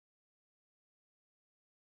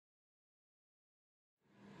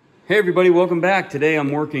Hey everybody, welcome back. Today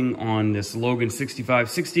I'm working on this Logan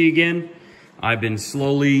 6560 again. I've been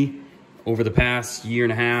slowly, over the past year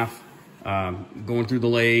and a half, going through the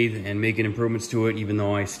lathe and making improvements to it, even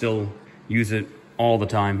though I still use it all the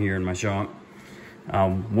time here in my shop.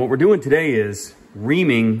 What we're doing today is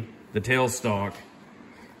reaming the tailstock.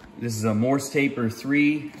 This is a Morse taper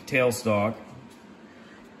 3 tailstock.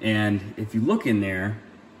 And if you look in there,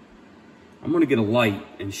 I'm gonna get a light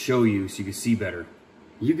and show you so you can see better.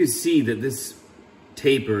 You can see that this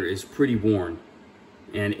taper is pretty worn.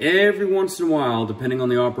 And every once in a while, depending on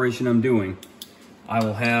the operation I'm doing, I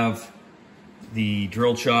will have the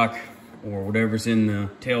drill chuck or whatever's in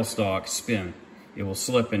the tailstock spin. It will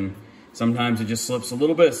slip, and sometimes it just slips a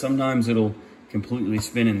little bit, sometimes it'll completely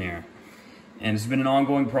spin in there. And it's been an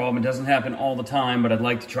ongoing problem. It doesn't happen all the time, but I'd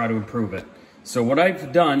like to try to improve it. So what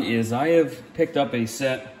I've done is I have picked up a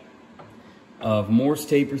set of Morse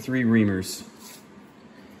taper 3 reamers.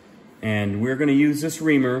 And we're gonna use this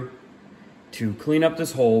reamer to clean up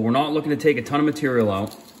this hole. We're not looking to take a ton of material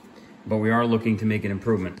out, but we are looking to make an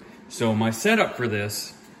improvement. So my setup for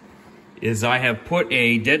this is I have put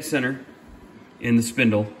a dead center in the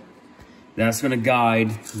spindle. That's gonna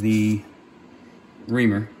guide the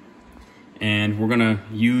reamer. And we're gonna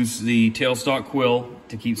use the tailstock quill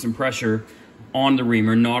to keep some pressure on the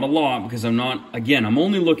reamer. Not a lot, because I'm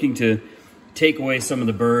only looking to take away some of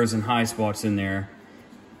the burrs and high spots in there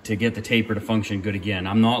to get the taper to function good again.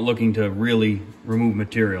 I'm not looking to really remove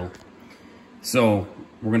material. So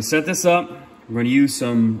we're gonna set this up. We're gonna use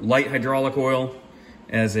some light hydraulic oil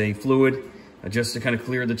as a fluid just to kind of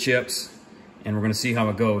clear the chips, and we're gonna see how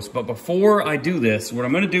it goes. But before I do this, what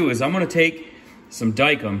I'm gonna do is I'm gonna take some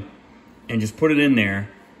Dykem and just put it in there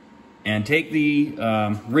and take the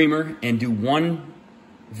reamer and do one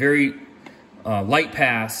very light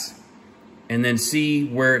pass, and then see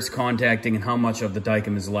where it's contacting and how much of the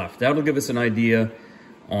Dykem is left. That'll give us an idea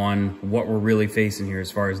on what we're really facing here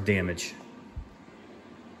as far as damage.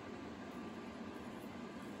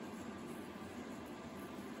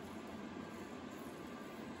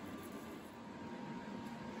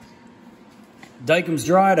 Dykem's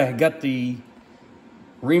dried. I got the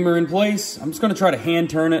reamer in place. I'm just gonna try to hand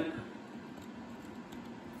turn it.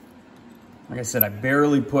 Like I said, I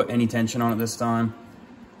barely put any tension on it this time.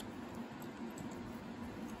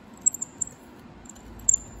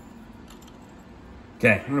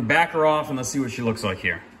 Okay, I'm gonna back her off and let's see what she looks like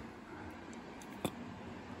here.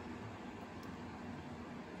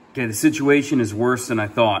 Okay, the situation is worse than I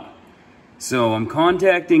thought. So I'm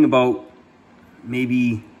contacting about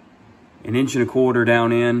maybe 1.25 inches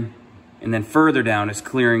down in, and then further down is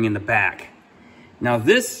clearing in the back. Now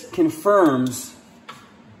this confirms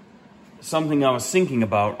something I was thinking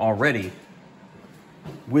about already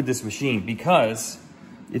with this machine, because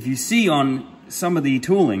if you see on some of the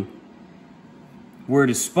tooling, where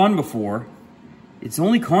it is spun before, it's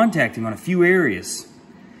only contacting on a few areas.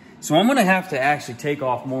 So I'm gonna have to actually take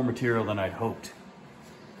off more material than I'd hoped.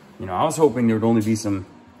 You know, I was hoping there would only be some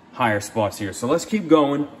higher spots here. So let's keep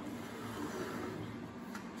going.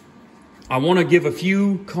 I wanna give a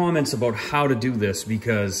few comments about how to do this,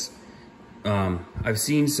 because I've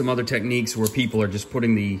seen some other techniques where people are just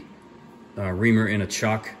putting the reamer in a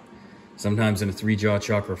chuck, sometimes in a 3-jaw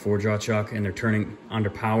chuck or a 4-jaw chuck, and they're turning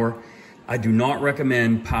under power. I do not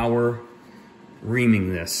recommend power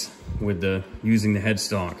reaming this with using the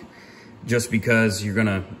headstock, just because you're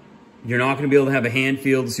not gonna be able to have a hand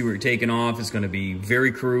feel to see what you're taking off. It's gonna be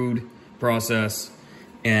very crude process,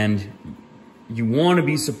 and you wanna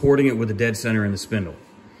be supporting it with a dead center in the spindle.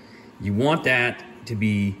 You want this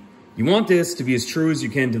to be as true as you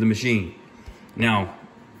can to the machine. Now,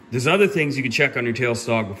 there's other things you can check on your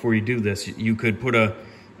tailstock before you do this. You could put a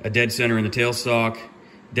dead center in the tailstock,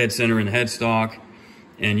 dead center in the headstock,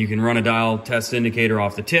 and you can run a dial test indicator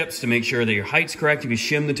off the tips to make sure that your height's correct. You can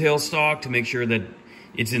shim the tailstock to make sure that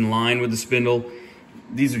it's in line with the spindle.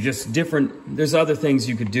 These are just different. There's other things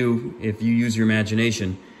you could do if you use your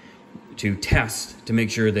imagination to test to make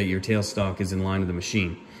sure that your tailstock is in line with the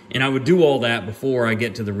machine. And I would do all that before I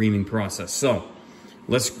get to the reaming process. So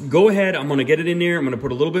let's go ahead. I'm gonna get it in there. I'm gonna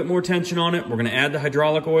put a little bit more tension on it. We're gonna add the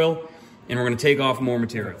hydraulic oil, and we're gonna take off more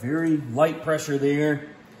material. Very light pressure there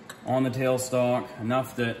on the tailstock,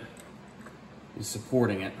 enough that is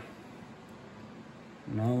supporting it.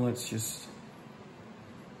 Now let's just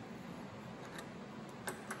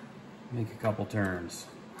make a couple turns.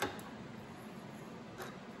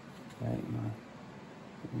 Okay,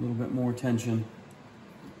 a little bit more tension.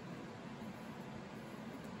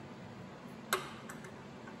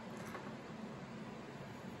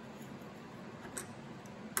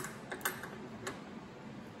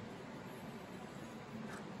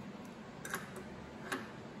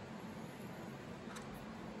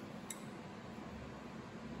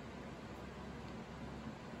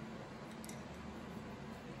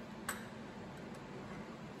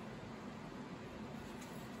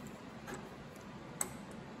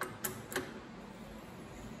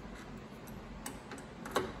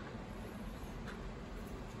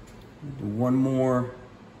 one more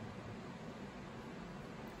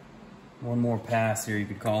pass here, you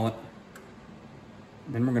could call it.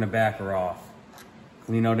 Then we're gonna back her off,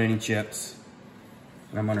 clean out any chips,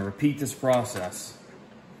 and I'm gonna repeat this process.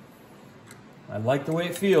 I like the way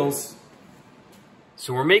it feels.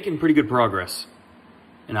 So we're making pretty good progress.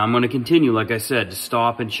 And I'm gonna continue, like I said, to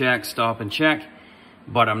stop and check,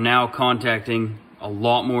 but I'm now contacting a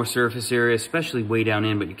lot more surface area, especially way down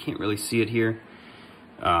in, but you can't really see it here.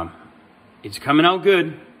 It's coming out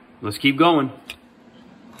good. Let's keep going.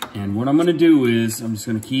 And what I'm gonna do is, I'm just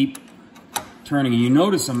gonna keep turning. And you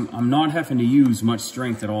notice I'm not having to use much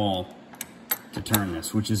strength at all to turn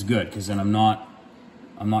this, which is good, because then I'm not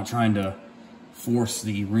trying to force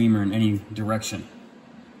the reamer in any direction.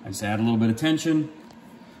 I just add a little bit of tension,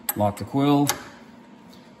 lock the quill,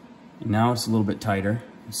 and now it's a little bit tighter.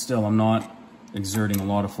 Still, I'm not exerting a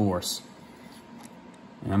lot of force.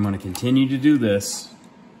 And I'm going to continue to do this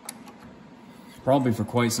probably for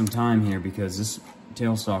quite some time here, because this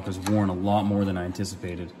tailstock has worn a lot more than I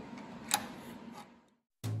anticipated.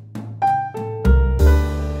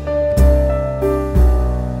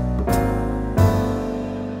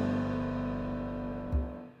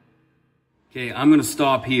 Okay, I'm gonna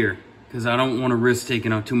stop here because I don't want to risk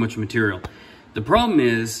taking out too much material. The problem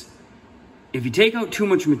is, if you take out too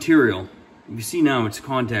much material, you see now it's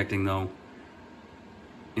contacting though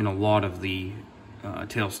in a lot of the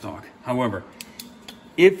tailstock. However,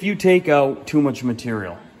 if you take out too much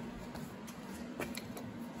material,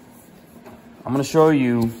 I'm gonna show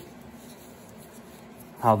you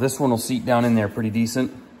how this one will seat down in there pretty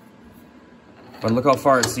decent. But look how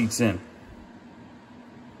far it seats in.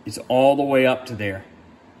 It's all the way up to there.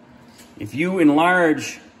 If you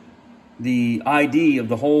enlarge the ID of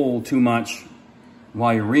the hole too much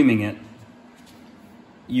while you're reaming it,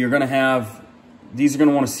 you're gonna have, these are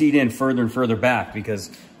gonna wanna seat in further and further back,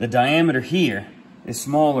 because the diameter here is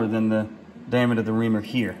smaller than the diameter of the reamer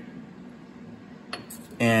here.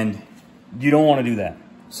 And you don't wanna do that.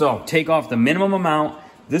 So take off the minimum amount.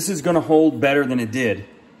 This is gonna hold better than it did.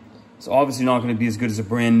 It's obviously not gonna be as good as a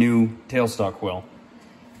brand new tailstock quill,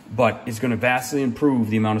 but it's gonna vastly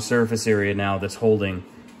improve the amount of surface area now that's holding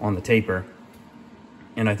on the taper,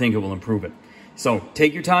 and I think it will improve it. So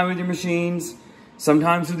take your time with your machines.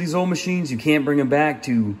 Sometimes with these old machines, you can't bring them back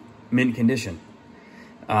to mint condition,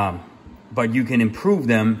 but you can improve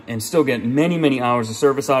them and still get many, many hours of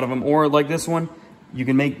service out of them, or like this one, you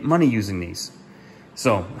can make money using these.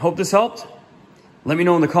 So hope this helped. Let me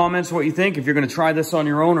know in the comments what you think, if you're gonna try this on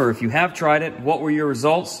your own, or if you have tried it, what were your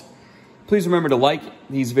results? Please remember to like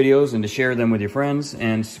these videos and to share them with your friends,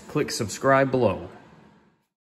 and click subscribe below.